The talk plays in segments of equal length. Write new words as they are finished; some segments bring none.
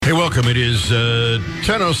Hey, welcome. It is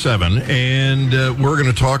 10:07, and we're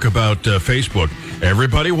going to talk about Facebook.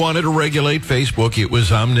 Everybody wanted to regulate Facebook. It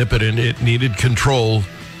was omnipotent. It needed control.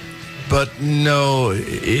 But no,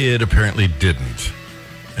 it apparently didn't.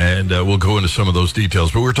 And we'll go into some of those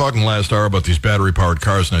details. But we were talking last hour about these battery-powered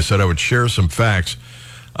cars, and I said I would share some facts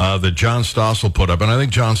that John Stossel put up. And I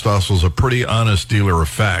think John Stossel's a pretty honest dealer of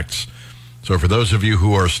facts. So for those of you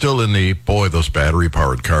who are still in the, boy, those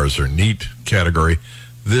battery-powered cars are neat category,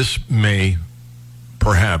 this may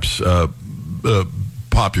perhaps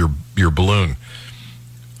pop your balloon.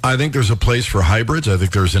 I think there's a place for hybrids. I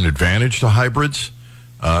think there's an advantage to hybrids,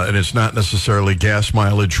 and it's not necessarily gas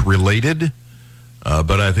mileage related,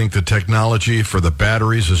 but I think the technology for the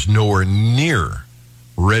batteries is nowhere near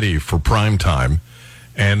ready for prime time,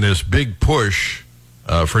 and this big push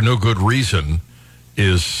for no good reason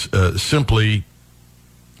is simply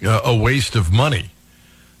a waste of money.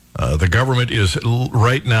 The government is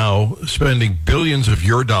right now spending billions of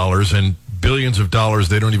your dollars and billions of dollars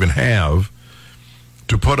they don't even have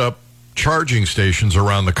to put up charging stations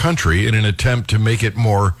around the country in an attempt to make it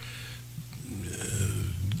more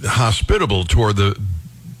hospitable toward the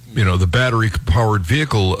battery-powered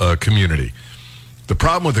vehicle community. The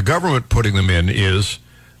problem with the government putting them in is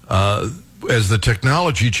as the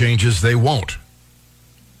technology changes, they won't.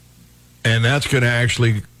 And that's going to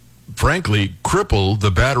actually, frankly, cripple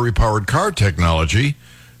the battery-powered car technology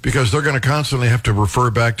because they're going to constantly have to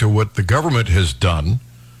refer back to what the government has done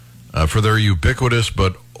for their ubiquitous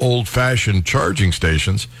but old-fashioned charging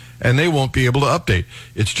stations, and they won't be able to update.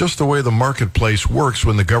 It's just the way the marketplace works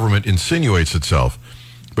when the government insinuates itself.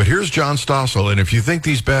 But here's John Stossel, and if you think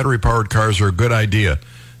these battery-powered cars are a good idea,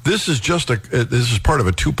 this is part of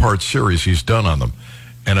a two-part series he's done on them,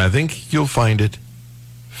 and I think you'll find it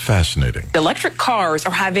fascinating. Electric cars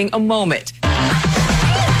are having a moment.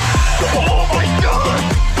 Oh my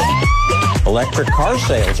God! Electric car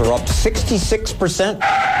sales are up 66%.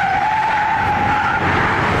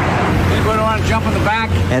 Anybody want to jump in the back?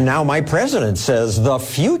 And now my president says the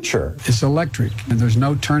future is electric, and there's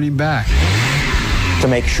no turning back. To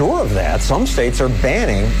make sure of that, some states are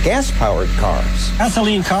banning gas-powered cars.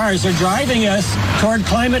 Gasoline cars are driving us toward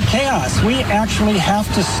climate chaos. We actually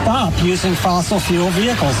have to stop using fossil fuel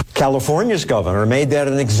vehicles. California's governor made that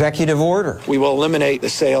an executive order. We will eliminate the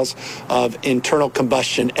sales of internal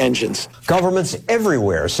combustion engines. Governments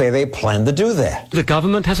everywhere say they plan to do that. The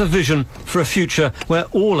government has a vision for a future where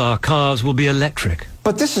all our cars will be electric.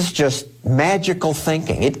 But this is just magical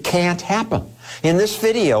thinking. It can't happen. In this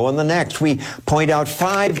video and the next, we point out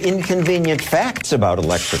 5 inconvenient facts about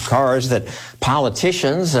electric cars that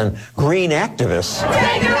politicians and green activists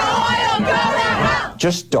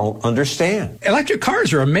just don't understand. Electric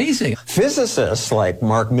cars are amazing. Physicists like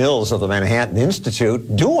Mark Mills of the Manhattan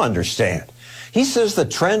Institute do understand. He says the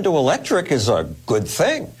trend to electric is a good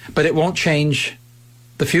thing. But it won't change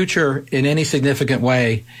the future in any significant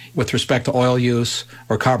way with respect to oil use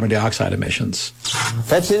or carbon dioxide emissions.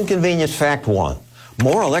 That's inconvenient fact 1.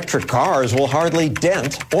 More electric cars will hardly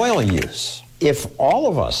dent oil use. If all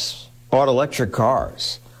of us bought electric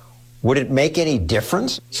cars, would it make any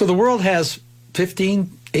difference? So the world has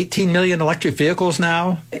 15, 18 million electric vehicles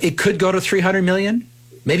now. It could go to 300 million,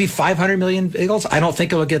 maybe 500 million vehicles. I don't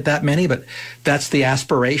think it will get that many, but that's the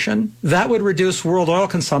aspiration. That would reduce world oil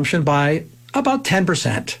consumption by about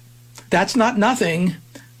 10%. That's not nothing,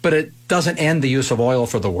 but it doesn't end the use of oil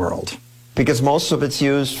for the world. Because most of it's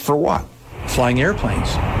used for what? Flying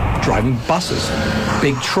airplanes, driving buses,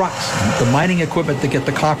 big trucks. The mining equipment to get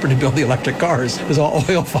the copper to build the electric cars is all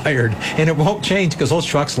oil-fired, and it won't change because those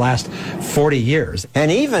trucks last 40 years.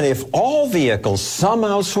 And even if all vehicles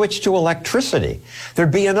somehow switch to electricity,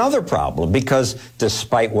 there'd be another problem because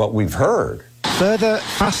despite what we've heard, further,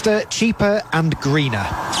 faster, cheaper, and greener.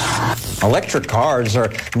 Electric cars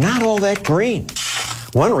are not all that green.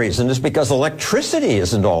 One reason is because electricity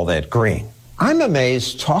isn't all that green. I'm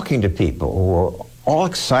amazed talking to people who are all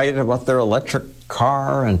excited about their electric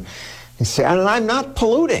car and they say, and I'm not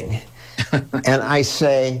polluting. And I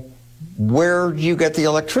say, where do you get the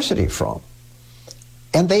electricity from?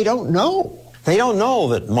 And they don't know. They don't know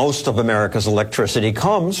that most of America's electricity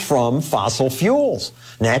comes from fossil fuels,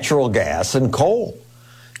 natural gas and coal.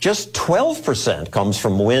 Just 12% comes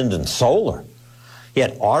from wind and solar.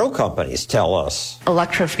 Yet auto companies tell us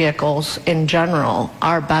electric vehicles in general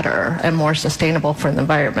are better and more sustainable for the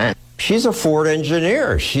environment. She's a Ford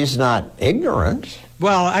engineer. She's not ignorant.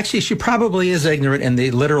 Well, actually, she probably is ignorant in the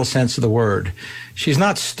literal sense of the word. She's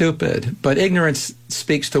not stupid, but ignorance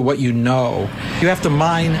speaks to what you know. You have to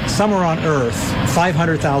mine somewhere on Earth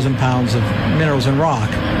 500,000 pounds of minerals and rock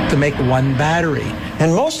to make one battery.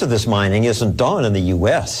 And most of this mining isn't done in the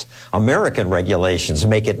U.S. American regulations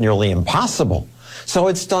make it nearly impossible. So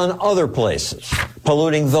it's done other places,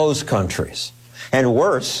 polluting those countries. And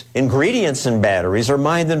worse, ingredients in batteries are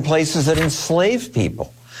mined in places that enslave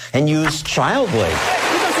people and use child labor.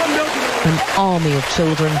 An army of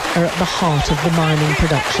children are at the heart of the mining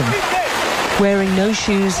production, wearing no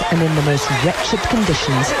shoes and in the most wretched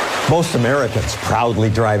conditions. Most Americans proudly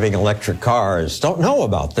driving electric cars don't know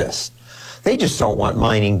about this. They just don't want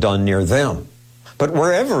mining done near them. But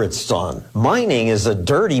wherever it's done, mining is a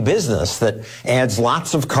dirty business that adds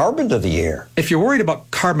lots of carbon to the air. If you're worried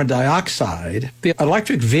about carbon dioxide, the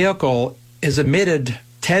electric vehicle is emitted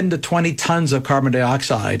 10 to 20 tons of carbon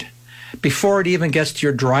dioxide before it even gets to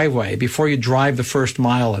your driveway, before you drive the first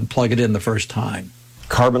mile and plug it in the first time.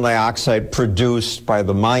 Carbon dioxide produced by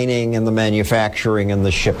the mining and the manufacturing and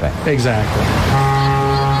the shipping. Exactly.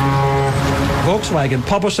 Volkswagen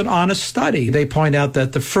published an honest study. They point out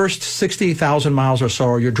that the first 60,000 miles or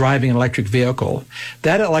so you're driving an electric vehicle,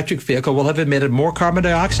 that electric vehicle will have emitted more carbon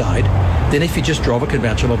dioxide than if you just drove a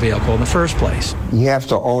conventional vehicle in the first place. You have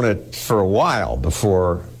to own it for a while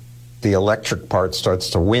before the electric part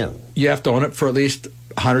starts to win. You have to own it for at least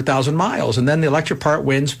 100,000 miles, and then the electric part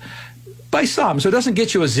wins by some. So it doesn't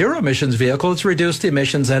get you a zero-emissions vehicle. It's reduced the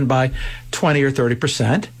emissions then by 20 or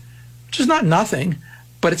 30%, which is not nothing,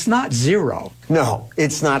 but it's not zero. No,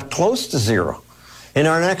 it's not close to zero. In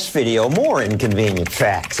our next video, more inconvenient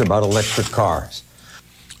facts about electric cars.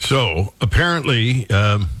 So, apparently,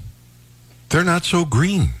 they're not so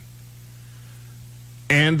green.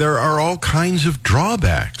 And there are all kinds of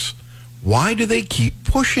drawbacks. Why do they keep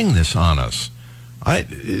pushing this on us?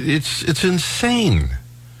 It's insane.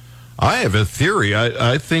 I have a theory.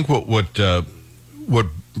 I think what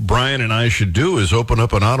Brian and I should do is open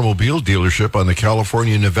up an automobile dealership on the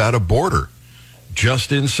California-Nevada border,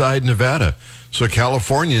 just inside Nevada, so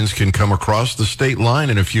Californians can come across the state line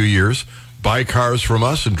in a few years, buy cars from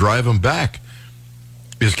us, and drive them back.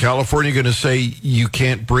 Is California going to say you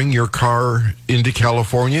can't bring your car into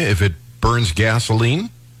California if it burns gasoline?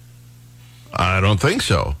 I don't think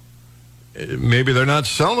so. Maybe they're not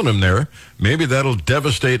selling them there. Maybe that'll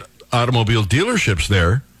devastate automobile dealerships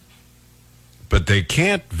there. But they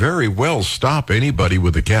can't very well stop anybody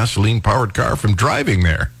with a gasoline-powered car from driving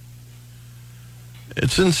there.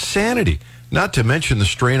 It's insanity. Not to mention the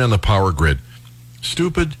strain on the power grid.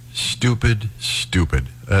 Stupid, stupid, stupid.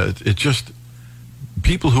 It just...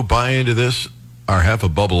 People who buy into this are half a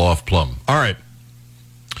bubble off plum. All right.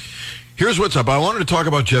 Here's what's up. I wanted to talk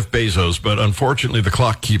about Jeff Bezos, but unfortunately the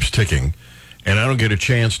clock keeps ticking, and I don't get a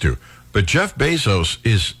chance to. But Jeff Bezos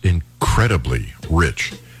is incredibly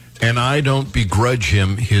rich, and I don't begrudge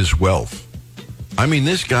him his wealth. I mean,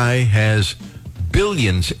 this guy has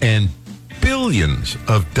billions and billions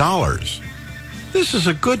of dollars. This is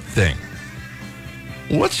a good thing.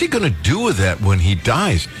 What's he going to do with that when he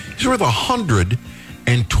dies? He's worth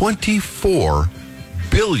 $124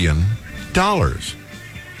 billion.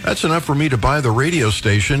 That's enough for me to buy the radio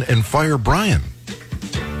station and fire Brian.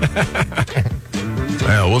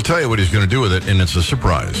 Well, we'll tell you what he's going to do with it, and it's a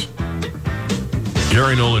surprise.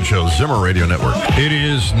 Gary Nolan Show, Zimmer Radio Network. It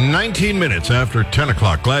is 19 minutes after 10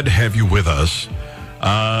 o'clock. Glad to have you with us.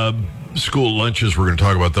 School lunches, we're going to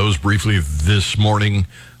talk about those briefly this morning.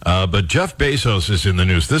 But Jeff Bezos is in the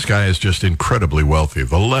news. This guy is just incredibly wealthy.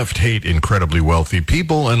 The left hate incredibly wealthy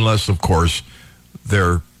people, unless, of course,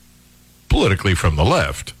 they're politically from the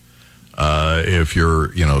left. If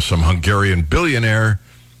you're, some Hungarian billionaire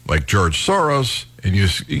like George Soros and you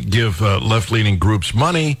give left-leaning groups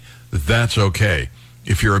money, that's okay.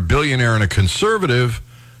 If you're a billionaire and a conservative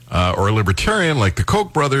or a libertarian like the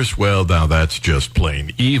Koch brothers, well, now that's just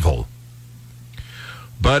plain evil.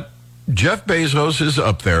 But Jeff Bezos is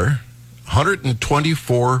up there,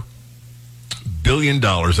 $124 billion.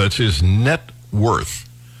 That's his net worth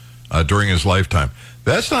during his lifetime.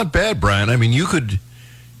 That's not bad, Brian. I mean, you could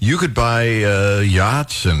buy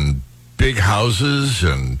yachts and big houses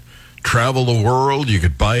and travel the world. You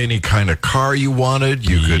could buy any kind of car you wanted.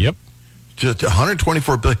 You could. Yep. Just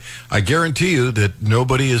 $124 billion. I guarantee you that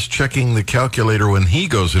nobody is checking the calculator when he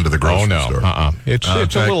goes into the grocery store. It's a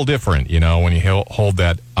little different, when you hold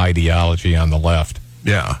that ideology on the left.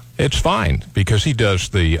 Yeah. It's fine because he does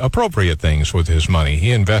the appropriate things with his money. He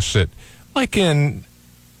invests it like in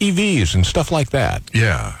EVs and stuff like that.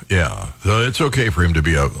 Yeah. So it's okay for him to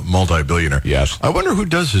be a multi-billionaire. Yes. I wonder who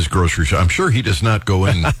does his grocery shop. I'm sure he does not go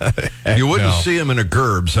in. You wouldn't see him in a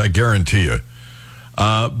Gerbs, I guarantee you.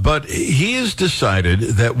 But he has decided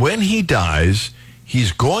that when he dies,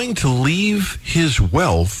 he's going to leave his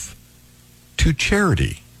wealth to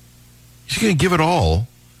charity. He's going to give it all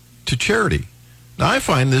to charity. Now, I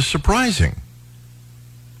find this surprising.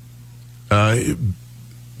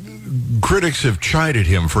 Critics have chided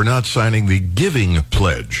him for not signing the Giving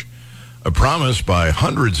Pledge, a promise by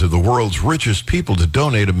hundreds of the world's richest people to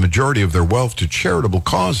donate a majority of their wealth to charitable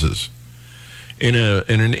causes. In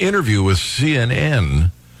an interview with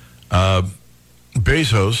CNN,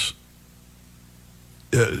 Bezos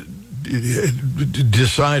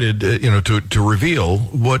decided, to reveal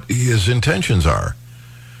what his intentions are.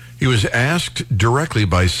 He was asked directly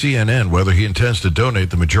by CNN whether he intends to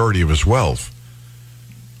donate the majority of his wealth.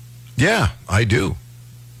 Yeah, I do.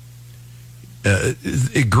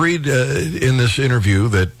 Agreed in this interview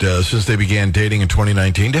that since they began dating in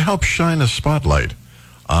 2019 to help shine a spotlight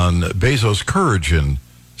on Bezos' Courage and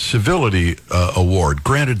Civility Award,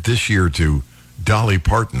 granted this year to Dolly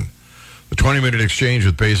Parton. The 20-minute exchange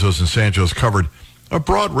with Bezos and Sanchez covered a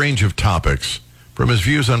broad range of topics, from his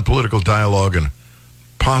views on political dialogue and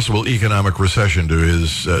possible economic recession to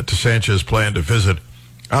Sanchez's plan to visit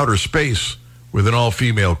outer space with an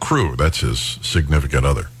all-female crew. That's his significant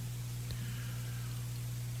other.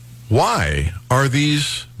 Why are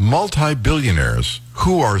these multi-billionaires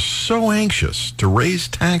who are so anxious to raise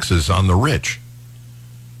taxes on the rich,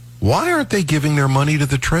 why aren't they giving their money to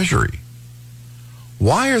the Treasury?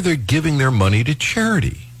 Why are they giving their money to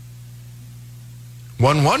charity?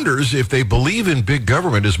 One wonders if they believe in big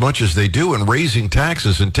government as much as they do in raising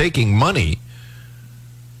taxes and taking money.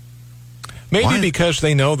 Maybe because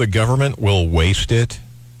they know the government will waste it.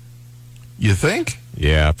 You think?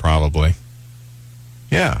 Yeah, probably.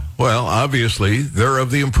 Yeah. Well, obviously, they're of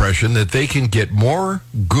the impression that they can get more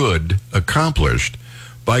good accomplished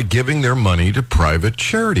by giving their money to private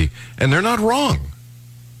charity. And they're not wrong.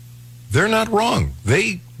 They're not wrong.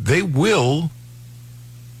 They will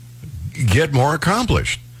get more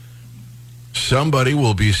accomplished. Somebody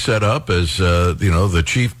will be set up as, the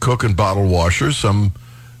chief cook and bottle washer. Some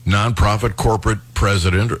nonprofit corporate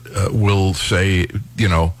president will say,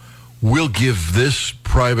 we'll give this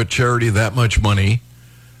private charity that much money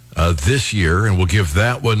this year, and we'll give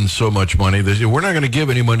that one so much money this year. We're not going to give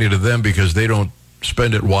any money to them because they don't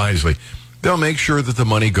spend it wisely. They'll make sure that the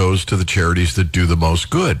money goes to the charities that do the most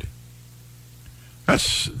good.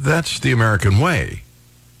 That's the American way.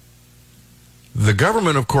 The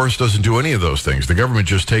government, of course, doesn't do any of those things. The government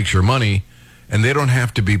just takes your money, and they don't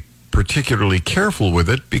have to be particularly careful with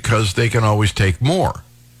it because they can always take more.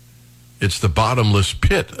 It's the bottomless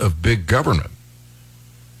pit of big government.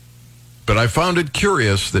 But I found it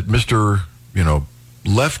curious that Mr.,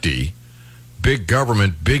 lefty, big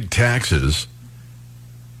government, big taxes,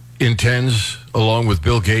 intends, along with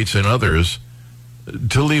Bill Gates and others,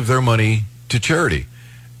 to leave their money to charity.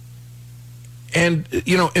 And,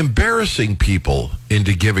 embarrassing people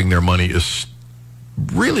into giving their money is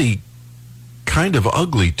really kind of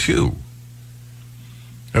ugly, too.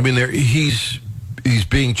 I mean, he's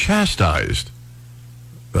being chastised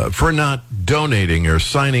for not donating or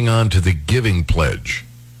signing on to the Giving Pledge.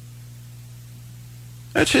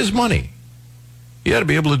 That's his money. He ought to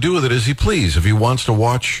be able to do with it as he please. If he wants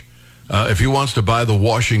to if he wants to buy the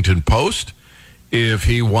Washington Post, if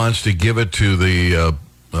he wants to give it to the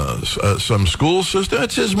some school system,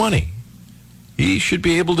 that's his money. He should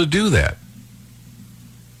be able to do that.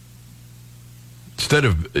 Instead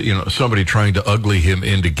of, somebody trying to ugly him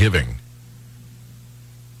into giving.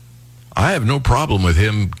 I have no problem with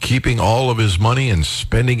him keeping all of his money and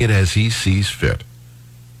spending it as he sees fit.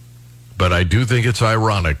 But I do think it's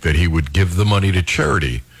ironic that he would give the money to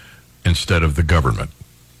charity instead of the government.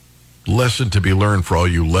 Lesson to be learned for all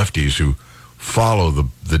you lefties who follow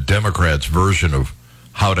the Democrats' version of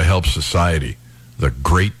how to help society, the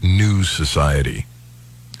great news society.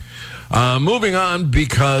 Moving on,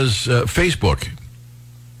 because Facebook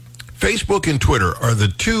and Twitter are the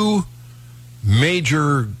two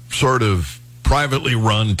major sort of privately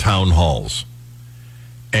run town halls.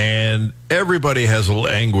 And everybody has a little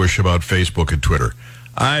anguish about Facebook and Twitter.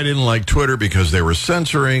 I didn't like Twitter because they were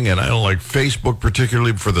censoring, and I don't like Facebook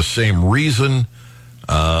particularly for the same reason.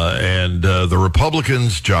 And the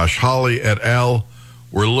Republicans, Josh Hawley et al.,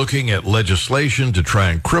 were looking at legislation to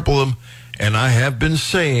try and cripple them. And I have been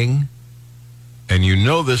saying, and you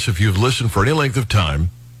know this if you've listened for any length of time,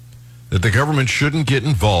 that the government shouldn't get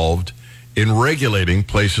involved in regulating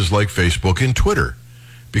places like Facebook and Twitter,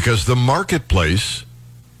 because the marketplace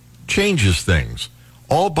changes things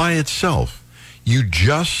all by itself. You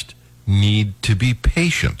just need to be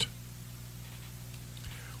patient.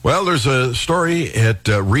 Well, there's a story at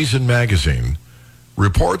Reason Magazine.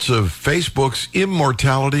 Reports of Facebook's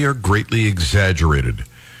immortality are greatly exaggerated.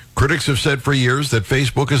 Critics have said for years that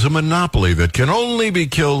Facebook is a monopoly that can only be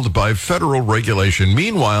killed by federal regulation.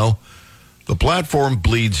 Meanwhile, the platform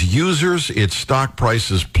bleeds users, its stock price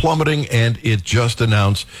is plummeting, and it just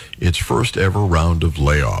announced its first ever round of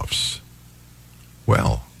layoffs.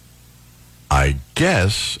 Well, I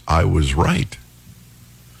guess I was right.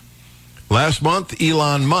 Last month,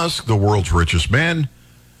 Elon Musk, the world's richest man,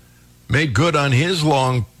 made good on his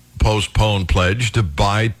long postponed pledge to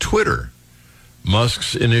buy Twitter.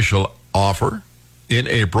 Musk's initial offer in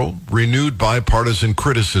April renewed bipartisan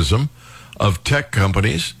criticism of tech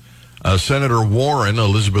companies. Senator Warren,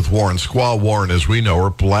 Elizabeth Warren, Squaw Warren as we know her,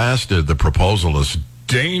 blasted the proposal as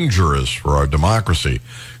dangerous for our democracy,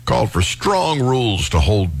 called for strong rules to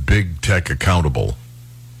hold big tech accountable.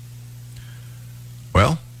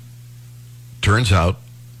 Well, turns out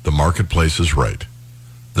the marketplace is right.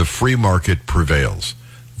 The free market prevails.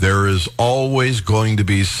 There is always going to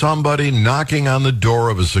be somebody knocking on the door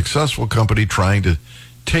of a successful company trying to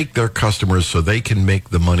take their customers so they can make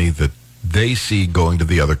the money that they see going to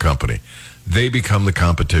the other company. They become the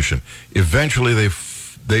competition. Eventually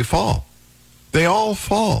they fall. They all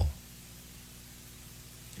fall.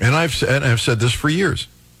 And I've said this for years.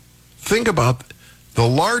 Think about the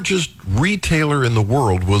largest retailer in the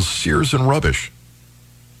world was Sears and Rubbish.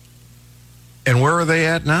 And where are they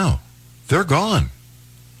at now? They're gone.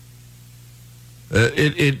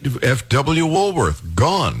 F.W. Woolworth,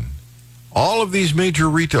 gone. All of these major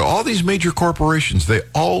retail, all these major corporations, they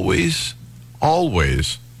always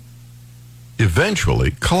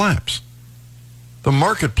eventually collapse. The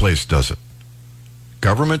marketplace does it.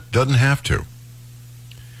 Government doesn't have to.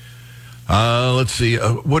 Let's see.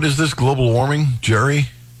 What is this, global warming, Jerry?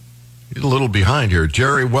 You're a little behind here.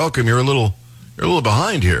 Jerry, welcome. You're a little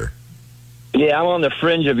behind here. Yeah, I'm on the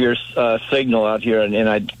fringe of your signal out here, and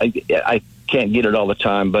I can't get it all the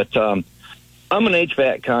time. But I'm an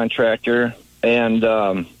HVAC contractor, and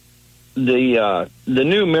the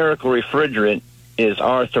new Miracle refrigerant is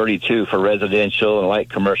R32 for residential and light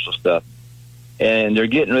commercial stuff. And they're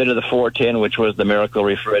getting rid of the 410, which was the Miracle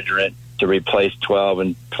refrigerant, to replace 12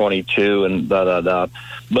 and 22 and da-da-da.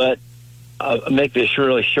 But I'll make this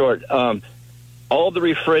really short. All the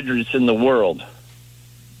refrigerants in the world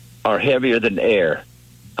are heavier than air.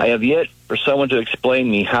 I have yet for someone to explain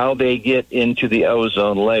me how they get into the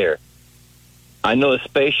ozone layer. I know the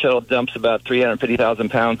space shuttle dumps about 350,000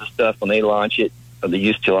 pounds of stuff when they launch it, or they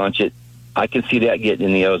used to launch it. I can see that getting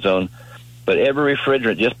in the ozone. But every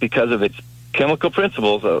refrigerant, just because of its chemical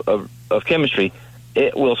principles of chemistry,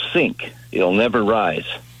 it will sink. It'll never rise.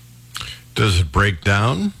 Does it break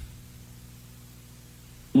down?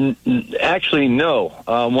 Actually, no.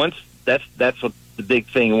 Once that's what the big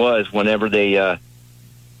thing was. Whenever they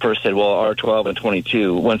first said, "Well, R12 and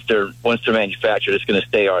 22," once they're manufactured, it's going to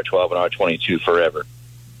stay R12 and R22 forever.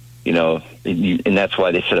 You know, and that's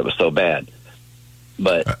why they said it was so bad.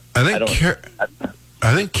 But I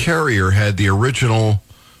think Carrier had the original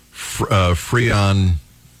Freon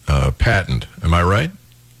patent. Am I right?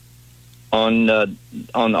 On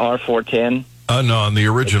R410? No, on the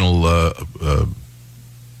original.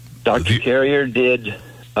 Dr. Carrier did.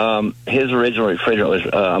 His original refrigerant was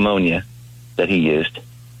ammonia that he used.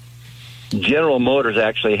 General Motors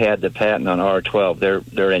actually had the patent on R12.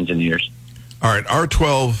 They're engineers. All right,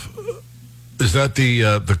 R12. Is that the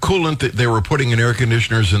coolant that they were putting in air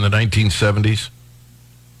conditioners in the 1970s?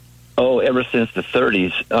 Oh, ever since the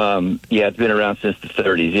 30s. Yeah, it's been around since the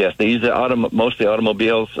 30s. Yes, they use mostly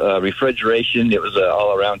automobiles, refrigeration. It was an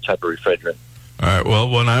all-around type of refrigerant. All right. Well,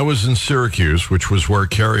 when I was in Syracuse, which was where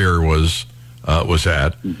Carrier was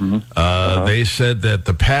at, they said that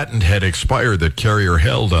the patent had expired that Carrier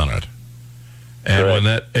held on it,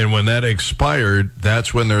 and when that expired,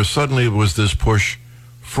 that's when there suddenly was this push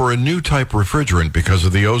for a new type of refrigerant because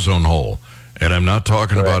of the ozone hole, and I'm not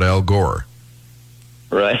talking about Al Gore.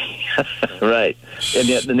 Right, right. And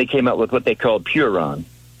then they came out with what they called Puron.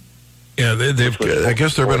 Yeah, I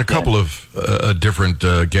guess there have been a couple of different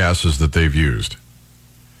gases that they've used.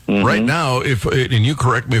 Mm-hmm. Right now, and you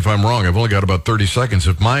correct me if I'm wrong, I've only got about 30 seconds.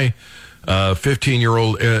 If my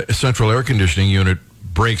 15-year-old central air conditioning unit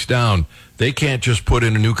breaks down, they can't just put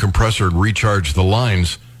in a new compressor and recharge the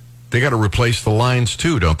lines. They got to replace the lines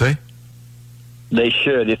too, don't they? They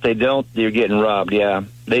should. If they don't, you're getting robbed. Yeah,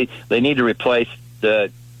 they need to replace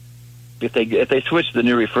the. If they switch to the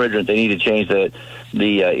new refrigerant, they need to change the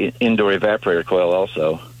indoor evaporator coil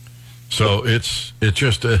also. So it's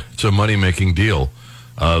a money-making deal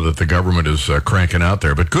that the government is cranking out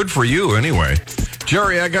there. But good for you anyway.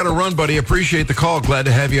 Jerry, I got to run, buddy. Appreciate the call. Glad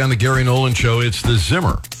to have you on the Gary Nolan Show. It's the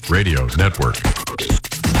Zimmer Radio Network.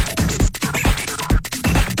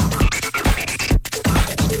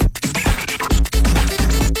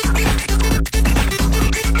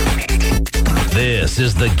 This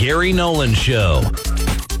is the Gary Nolan Show.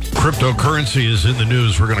 Cryptocurrency is in the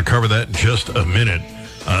news. We're going to cover that in just a minute.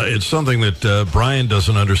 It's something that Brian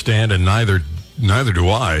doesn't understand, and neither do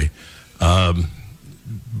I.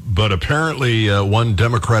 But apparently, one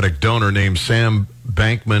Democratic donor named Sam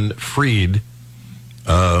Bankman-Fried,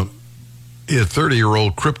 a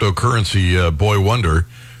 30-year-old cryptocurrency boy wonder,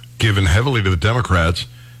 given heavily to the Democrats,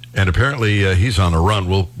 and apparently he's on the run.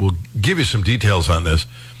 We'll give you some details on this.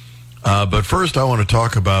 But first, I want to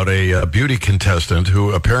talk about a beauty contestant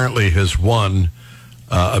who apparently has won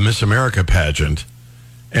a Miss America pageant.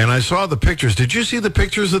 And I saw the pictures. Did you see the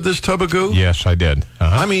pictures of this tub of goo? Yes, I did.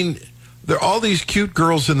 I mean, there are all these cute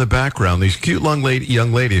girls in the background, these cute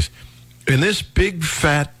young ladies. And this big,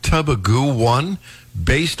 fat tub of goo won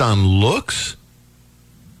based on looks?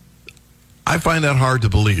 I find that hard to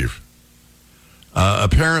believe.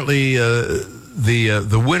 Apparently,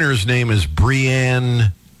 the winner's name is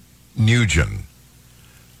Brianne Nugent.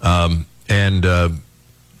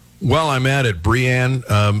 While I'm at it, Brianne,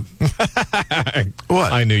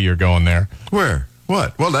 what? I knew you were going there. Where?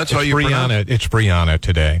 What? Well, that's how you pronounce it. It's Brianna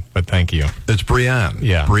today, but thank you. It's Brianne.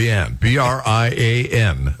 Yeah. Brianne.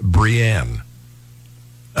 B-R-I-A-N. Brianne.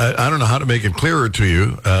 I don't know how to make it clearer to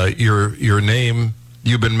you. Your name,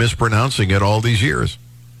 you've been mispronouncing it all these years.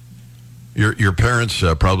 Your parents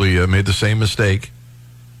probably made the same mistake.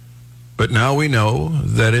 But now we know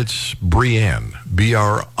that it's Brianne.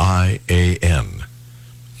 B-R-I-A-N.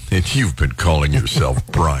 And you've been calling yourself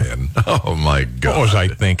Brian. Oh, my God. What was I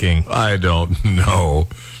thinking? I don't know.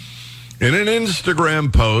 In an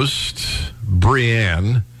Instagram post,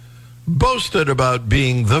 Brianne boasted about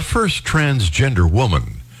being the first transgender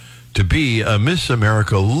woman to be a Miss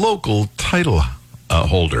America local title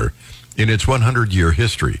holder in its 100-year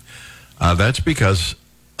history. That's because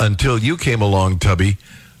until you came along, Tubby,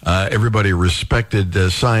 everybody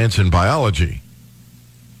respected science and biology.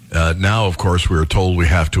 Now, of course, we're told we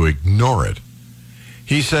have to ignore it.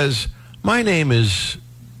 He says, my name is,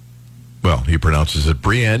 well, he pronounces it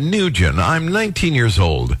Brianne Nugent. I'm 19 years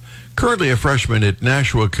old, currently a freshman at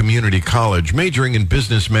Nashua Community College, majoring in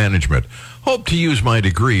business management. Hope to use my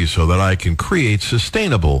degree so that I can create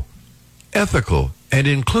sustainable, ethical, and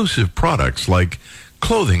inclusive products like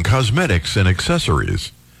clothing, cosmetics, and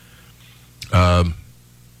accessories.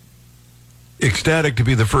 Ecstatic to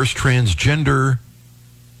be the first transgender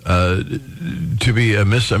to be a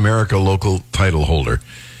Miss America local title holder.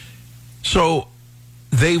 So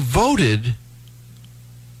they voted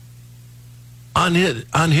on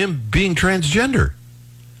him being transgender.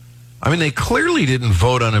 I mean, they clearly didn't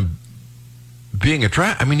vote on him being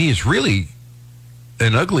attractive. I mean, he is really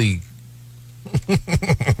an ugly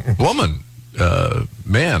woman,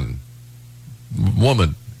 man,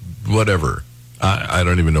 woman, whatever. I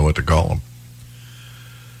don't even know what to call him.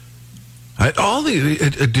 Do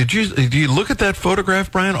you look at that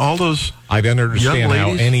photograph, Brian? All those I don't understand how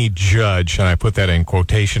any judge, and I put that in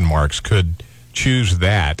quotation marks, could choose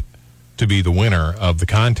that to be the winner of the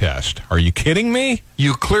contest. Are you kidding me?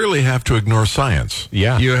 You clearly have to ignore science.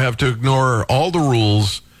 Yeah. You have to ignore all the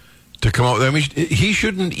rules to come up with. I mean, he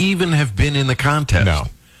shouldn't even have been in the contest. No.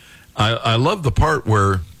 I love the part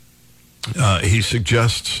where he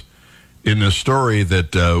suggests in the story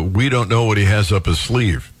that we don't know what he has up his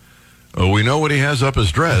sleeve. We know what he has up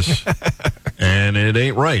his dress, and it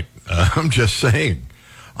ain't right. I'm just saying.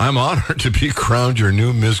 I'm honored to be crowned your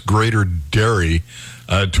new Miss Greater Dairy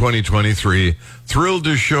 2023. Thrilled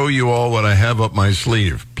to show you all what I have up my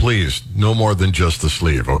sleeve. Please, no more than just the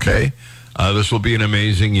sleeve, okay? This will be an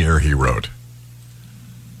amazing year, he wrote.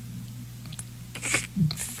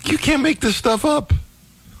 You can't make this stuff up.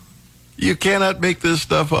 You cannot make this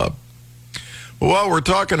stuff up. While we're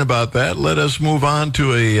talking about that, let us move on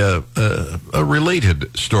to a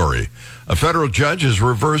related story. A federal judge has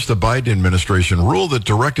reversed the Biden administration rule that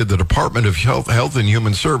directed the Department of Health and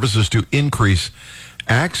Human Services to increase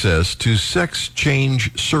access to sex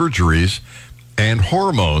change surgeries and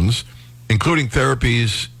hormones, including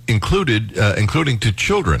therapies including to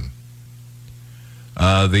children.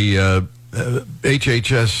 The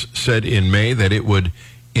HHS said in May that it would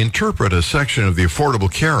interpret a section of the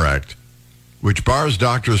Affordable Care Act which bars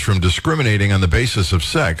doctors from discriminating on the basis of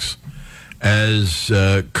sex as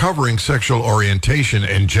covering sexual orientation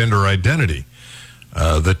and gender identity.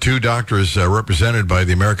 The two doctors represented by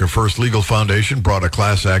the America First Legal Foundation brought a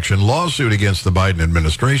class action lawsuit against the Biden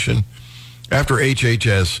administration after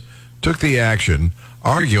HHS took the action,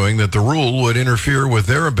 arguing that the rule would interfere with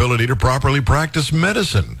their ability to properly practice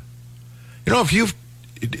medicine. You know, if you've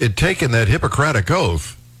taken that Hippocratic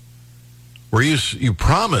oath where you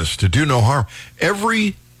promise to do no harm,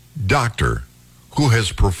 every doctor who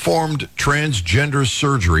has performed transgender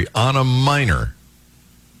surgery on a minor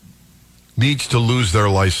needs to lose their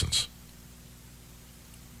license.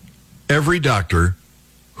 Every doctor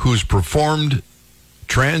who's performed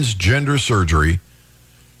transgender surgery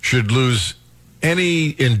should lose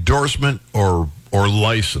any endorsement or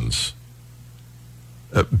license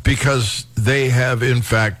because they have, in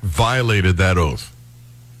fact, violated that oath.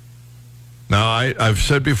 Now, I've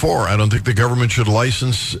said before, I don't think the government should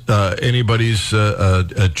license anybody's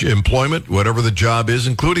employment, whatever the job is,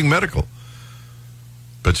 including medical.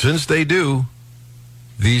 But since they do,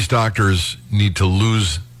 these doctors need to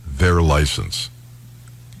lose their license.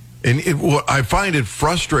 And I find it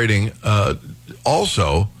frustrating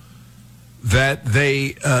also that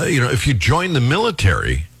they, if you join the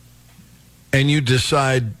military and you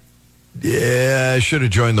decide, I should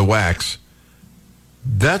have joined the WACs,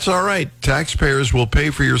 that's all right. Taxpayers will pay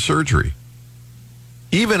for your surgery,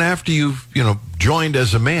 even after you've, joined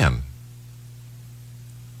as a man.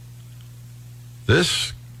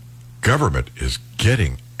 This government is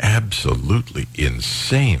getting absolutely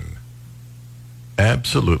insane.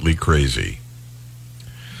 Absolutely crazy.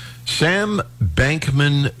 Sam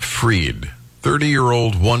Bankman-Fried,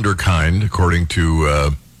 30-year-old wonderkind, according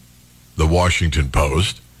to the Washington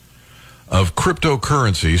Post, of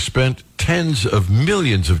cryptocurrency, spent tens of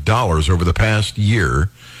millions of dollars over the past year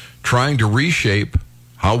trying to reshape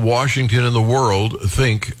how Washington and the world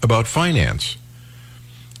think about finance.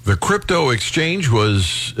 The crypto exchange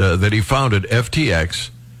that he founded,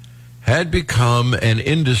 FTX, had become an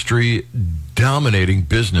industry-dominating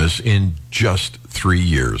business in just 3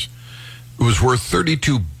 years. It was worth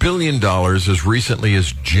 $32 billion as recently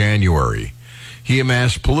as January. He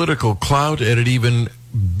amassed political clout at an even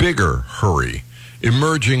bigger hurry,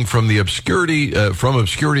 emerging from obscurity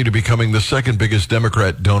to becoming the second biggest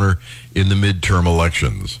Democrat donor in the midterm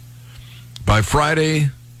elections. By Friday,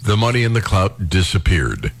 the money and the clout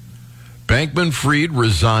disappeared. Bankman-Fried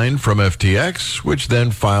resigned from FTX, which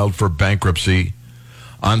then filed for bankruptcy.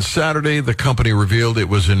 On Saturday, the company revealed it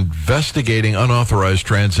was investigating unauthorized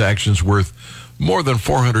transactions worth more than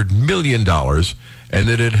 $400 million and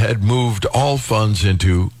that it had moved all funds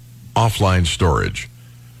into offline storage.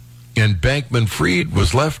 And Bankman-Fried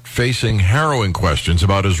was left facing harrowing questions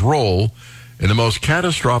about his role in the most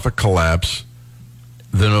catastrophic collapse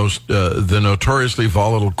the notoriously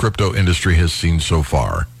volatile crypto industry has seen so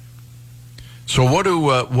far. So what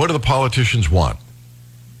do the politicians want?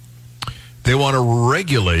 They want to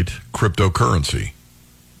regulate cryptocurrency.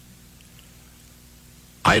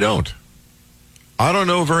 I don't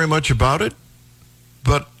know very much about it,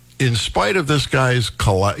 but in spite of this guy's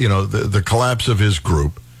the collapse of his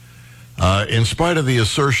group, in spite of the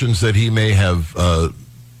assertions that he may have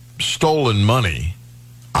stolen money,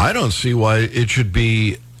 I don't see why it should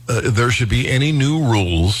be there should be any new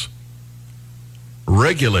rules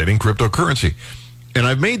regulating cryptocurrency. And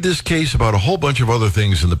I've made this case about a whole bunch of other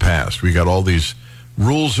things in the past. We got all these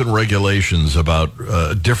rules and regulations about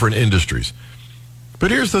different industries.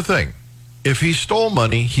 But here's the thing. If he stole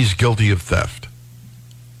money, he's guilty of theft.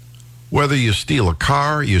 Whether you steal a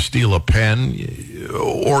car, you steal a pen,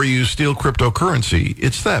 or you steal cryptocurrency,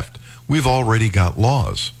 it's theft. We've already got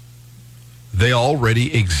laws. They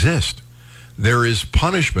already exist. There is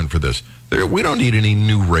punishment for this. We don't need any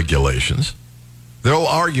new regulations. They'll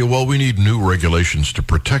argue, well, we need new regulations to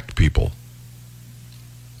protect people.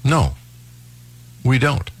 No, we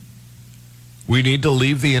don't. We need to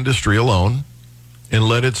leave the industry alone and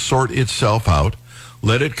let it sort itself out.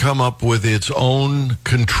 Let it come up with its own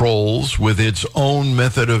controls, with its own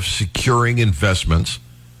method of securing investments.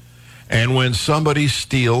 And when somebody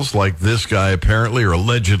steals, like this guy apparently or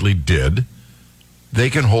allegedly did,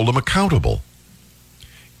 they can hold him accountable.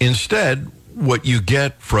 Instead, what you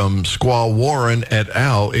get from Squall Warren et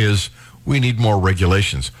al. Is we need more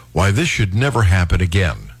regulations. Why, this should never happen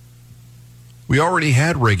again. We already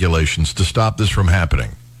had regulations to stop this from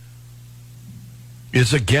happening.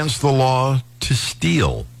 It's against the law to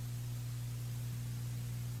steal.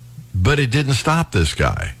 But it didn't stop this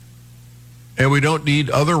guy. And we don't need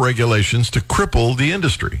other regulations to cripple the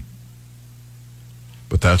industry.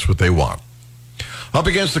 But that's what they want. Up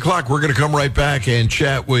against the clock, we're going to come right back and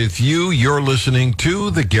chat with you. You're listening to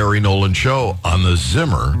The Gary Nolan Show on the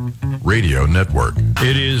Zimmer Radio Network.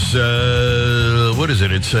 It is, what is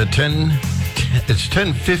it? It's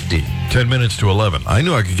 10:50, 10 minutes to 11. I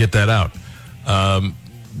knew I could get that out.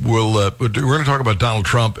 We're going to talk about Donald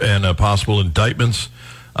Trump and possible indictments.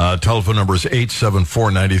 Telephone number is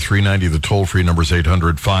 874-9390. The toll-free number is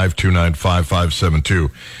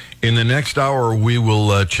 800-529-5572. In the next hour, we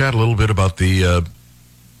will chat a little bit about the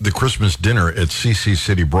Christmas dinner at CC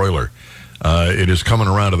City Broiler. It is coming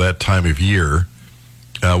around to that time of year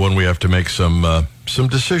when we have to make some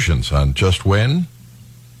decisions on just when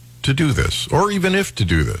to do this, or even if to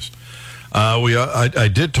do this. I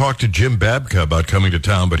did talk to Jim Babka about coming to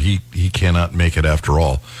town, but he cannot make it after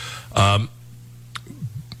all.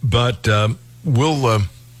 But we'll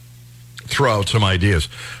throw out some ideas.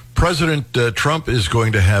 President Trump is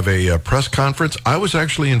going to have a press conference. I was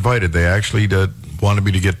actually invited. They actually wanted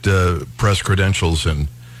me to get press credentials, and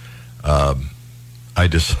I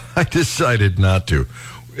decided not to.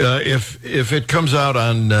 If it comes out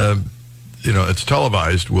on, it's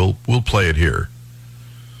televised, we'll play it here.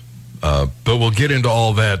 But we'll get into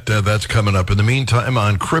all that. That's coming up. In the meantime,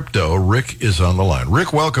 on crypto, Rick is on the line.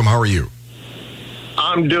 Rick, welcome. How are you?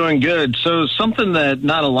 I'm doing good. So something that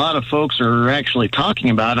not a lot of folks are actually talking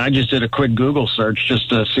about, I just did a quick Google search just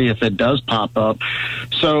to see if it does pop up.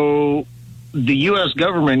 So the U.S.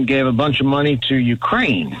 government gave a bunch of money to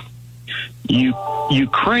Ukraine.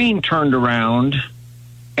 Ukraine turned around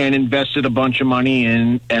and invested a bunch of money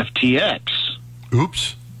in FTX.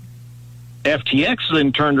 Oops. FTX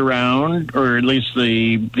then turned around, or at least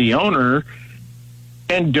the owner,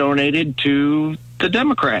 and donated to the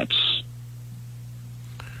Democrats.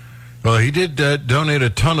 Well, he did donate a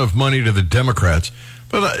ton of money to the Democrats,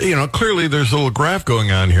 but clearly there's a little graph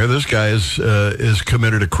going on here. This guy is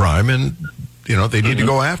committed a crime, and they need to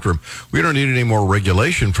go after him. We don't need any more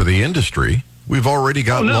regulation for the industry. We've already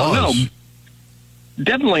got laws. No,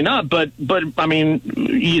 definitely not. But I mean,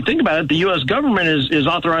 you think about it. The U.S. government is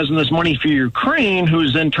authorizing this money for Ukraine,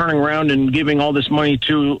 who's then turning around and giving all this money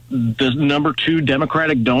to the number 2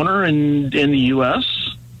 Democratic donor in the U.S.,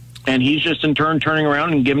 and he's just in turn turning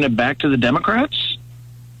around and giving it back to the Democrats?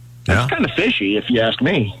 That's kind of fishy, if you ask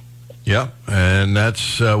me. Yeah, and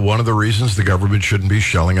that's one of the reasons the government shouldn't be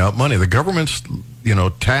shelling out money. The government's,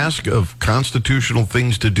 task of constitutional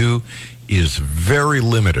things to do is very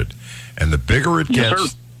limited. And the bigger it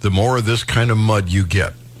gets, the more of this kind of mud you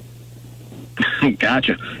get.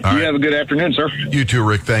 Gotcha. You have a good afternoon, sir. You too,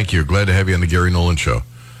 Rick. Thank you. Glad to have you on the Gary Nolan Show.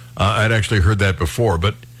 I'd actually heard that before,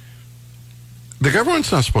 but the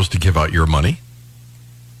government's not supposed to give out your money.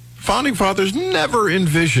 Founding fathers never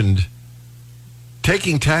envisioned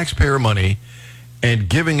taking taxpayer money and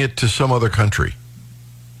giving it to some other country.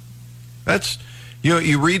 That's,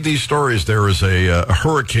 you read these stories. There was a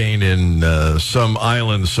hurricane in some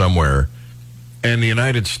island somewhere, and the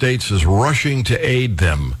United States is rushing to aid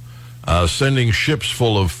them, sending ships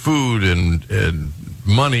full of food and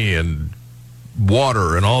money and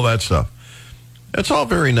water and all that stuff. That's all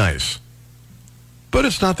very nice. But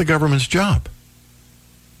it's not the government's job.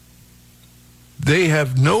 They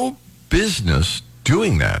have no business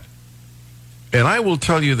doing that. And I will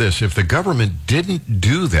tell you this, if the government didn't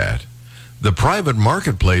do that, the private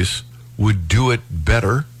marketplace would do it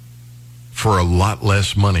better for a lot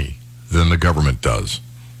less money than the government does.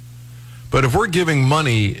 But if we're giving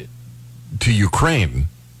money to Ukraine,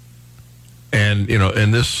 and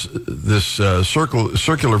and this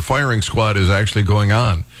circular firing squad is actually going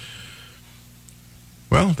on,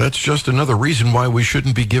 well, that's just another reason why we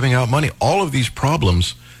shouldn't be giving out money. All of these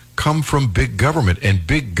problems come from big government, and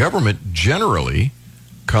big government generally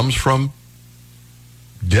comes from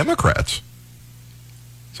Democrats.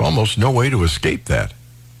 There's almost no way to escape that.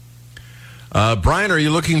 Brian, are you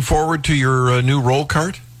looking forward to your new roll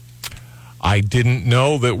cart? I didn't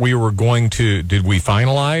know that we were going to. Did we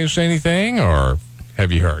finalize anything, or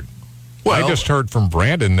have you heard? Well, I just heard from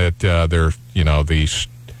Brandon that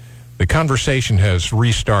the conversation has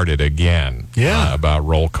restarted again. Yeah. About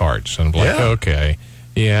roll carts, and I'm like, okay,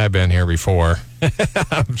 yeah, I've been here before.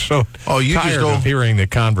 I'm so tired of hearing the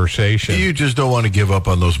conversation. You just don't want to give up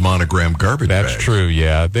on those monogram garbage bags. That's true,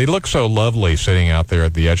 yeah. They look so lovely sitting out there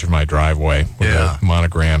at the edge of my driveway with the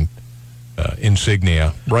monogram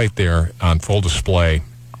insignia right there on full display.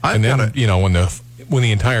 And then, when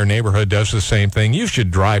the entire neighborhood does the same thing, you should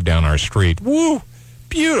drive down our street. Woo!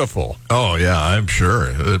 Beautiful. Oh, yeah, I'm sure.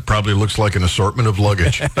 It probably looks like an assortment of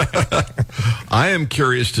luggage. I am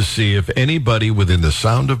curious to see if anybody within the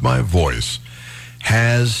sound of my voice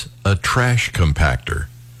has a trash compactor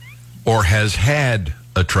or has had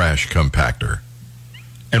a trash compactor.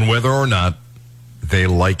 and whether or not they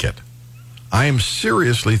like it. I am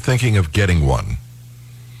seriously thinking of getting one.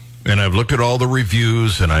 And I've looked at all the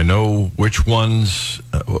reviews, and I know which ones,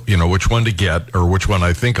 which one to get, or which one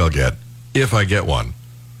I think I'll get, if I get one.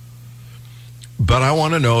 But I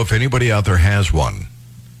want to know if anybody out there has one.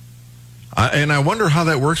 And I wonder how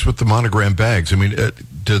that works with the Monogram bags. I mean,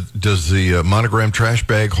 does the Monogram trash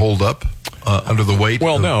bag hold up under the weight?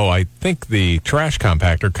 Well, no. I think the trash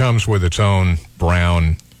compactor comes with its own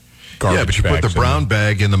brown garbage. Yeah, but you put the brown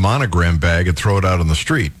bag in the Monogram bag and throw it out on the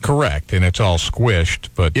street. Correct, and it's all squished.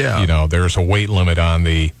 But, there's a weight limit on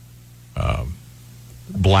the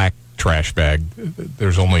black trash bag.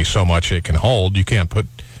 There's only so much it can hold. You can't put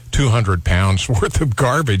 200 pounds worth of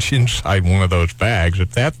garbage inside one of those bags,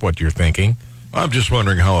 if that's what you're thinking. I'm just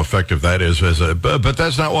wondering how effective that is. But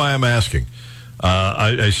that's not why I'm asking.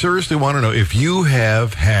 I seriously want to know if you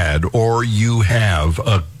have had or you have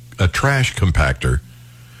a trash compactor.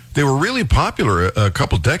 They were really popular a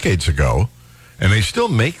couple decades ago, and they still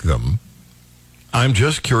make them. I'm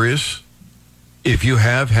just curious if you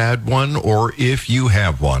have had one, or if you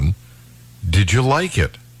have one, did you like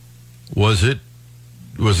it? Was there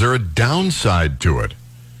a downside to it?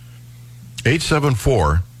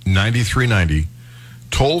 874-9390,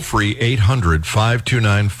 toll free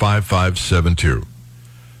 800-529-5572.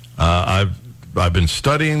 I've been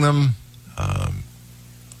studying them.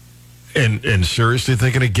 And seriously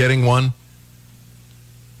thinking of getting one.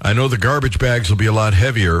 I know the garbage bags will be a lot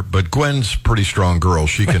heavier, but Gwen's a pretty strong girl.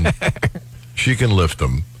 She can lift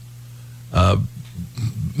them.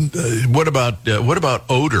 What about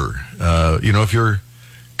odor? If you're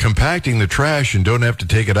compacting the trash and don't have to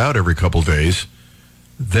take it out every couple days,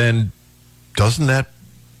 then doesn't that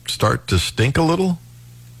start to stink a little?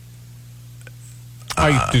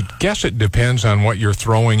 I guess it depends on what you're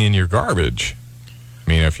throwing in your garbage. I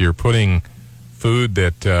mean, if you're putting food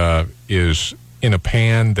that is in a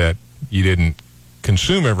pan that you didn't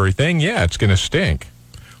consume everything, yeah, it's going to stink.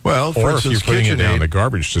 Well, for instance, if you're putting it down the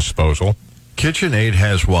garbage disposal. KitchenAid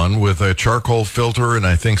has one with a charcoal filter and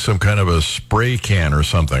I think some kind of a spray can or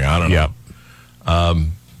something. I don't know.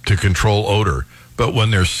 To control odor. But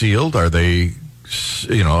when they're sealed, do they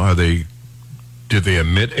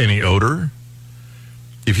emit any odor?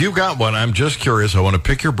 If you've got one, I'm just curious. I want to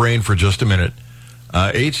pick your brain for just a minute.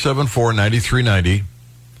 874-9390,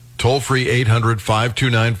 toll free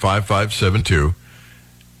 800-529-5572.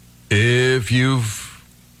 If you've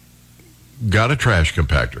got a trash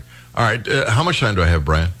compactor. All right, how much time do I have,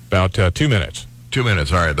 Brian? About 2 minutes. 2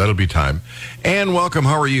 minutes, all right, that'll be time. Ann, welcome,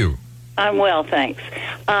 how are you? I'm well, thanks.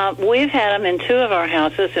 We've had them in 2 of our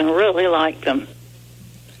houses and really liked them.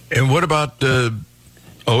 And what about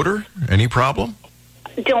odor? Any problem?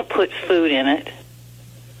 Don't put food in it.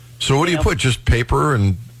 So what do you put? Just paper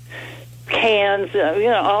and cans,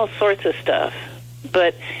 all sorts of stuff.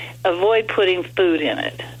 But avoid putting food in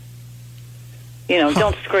it.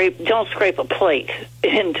 Don't scrape a plate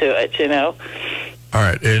into it. All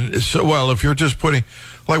right, and so if you're just putting,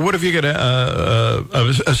 what if you get a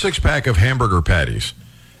 6-pack of hamburger patties,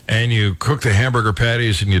 and you cook the hamburger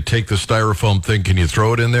patties, and you take the styrofoam thing? Can you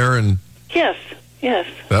throw it in there? And yes,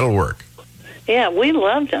 that'll work. Yeah, we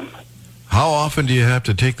loved them. How often do you have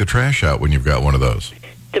to take the trash out when you've got one of those?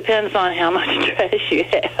 Depends on how much trash you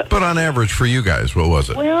have. But on average for you guys, what was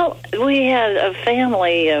it? Well, we had a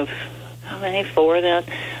family of, how many, 4 then?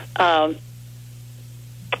 I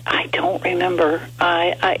don't remember.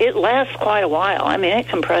 It lasts quite a while. I mean, it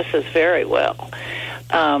compresses very well.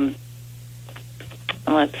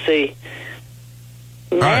 Let's see.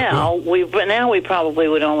 Now we probably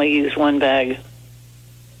would only use one bag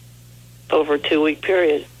over a 2-week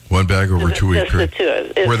period. One bag over a 2-week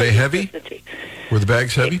period. Were they heavy? Were the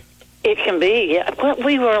bags heavy? It can be, yeah. But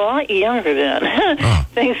we were a lot younger then.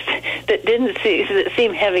 Things that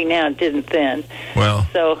seem heavy now didn't then. Well,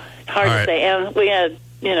 so hard to say. And we had,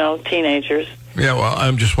 teenagers. Yeah, well,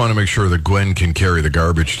 I just want to make sure that Gwen can carry the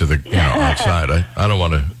garbage to the outside. I don't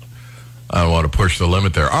want to push the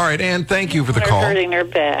limit there. All right, Ann, thank you for the call. Hurting her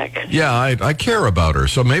back. Yeah, I care about her.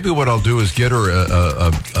 So maybe what I'll do is get her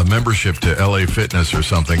a membership to LA Fitness or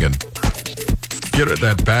something and get her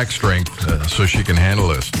that back strength so she can handle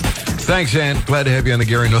this. Thanks, Ann. Glad to have you on the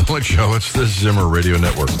Gary Nolan Show. It's the Zimmer Radio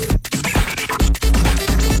Network.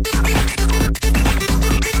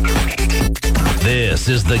 This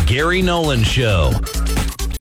is the Gary Nolan Show.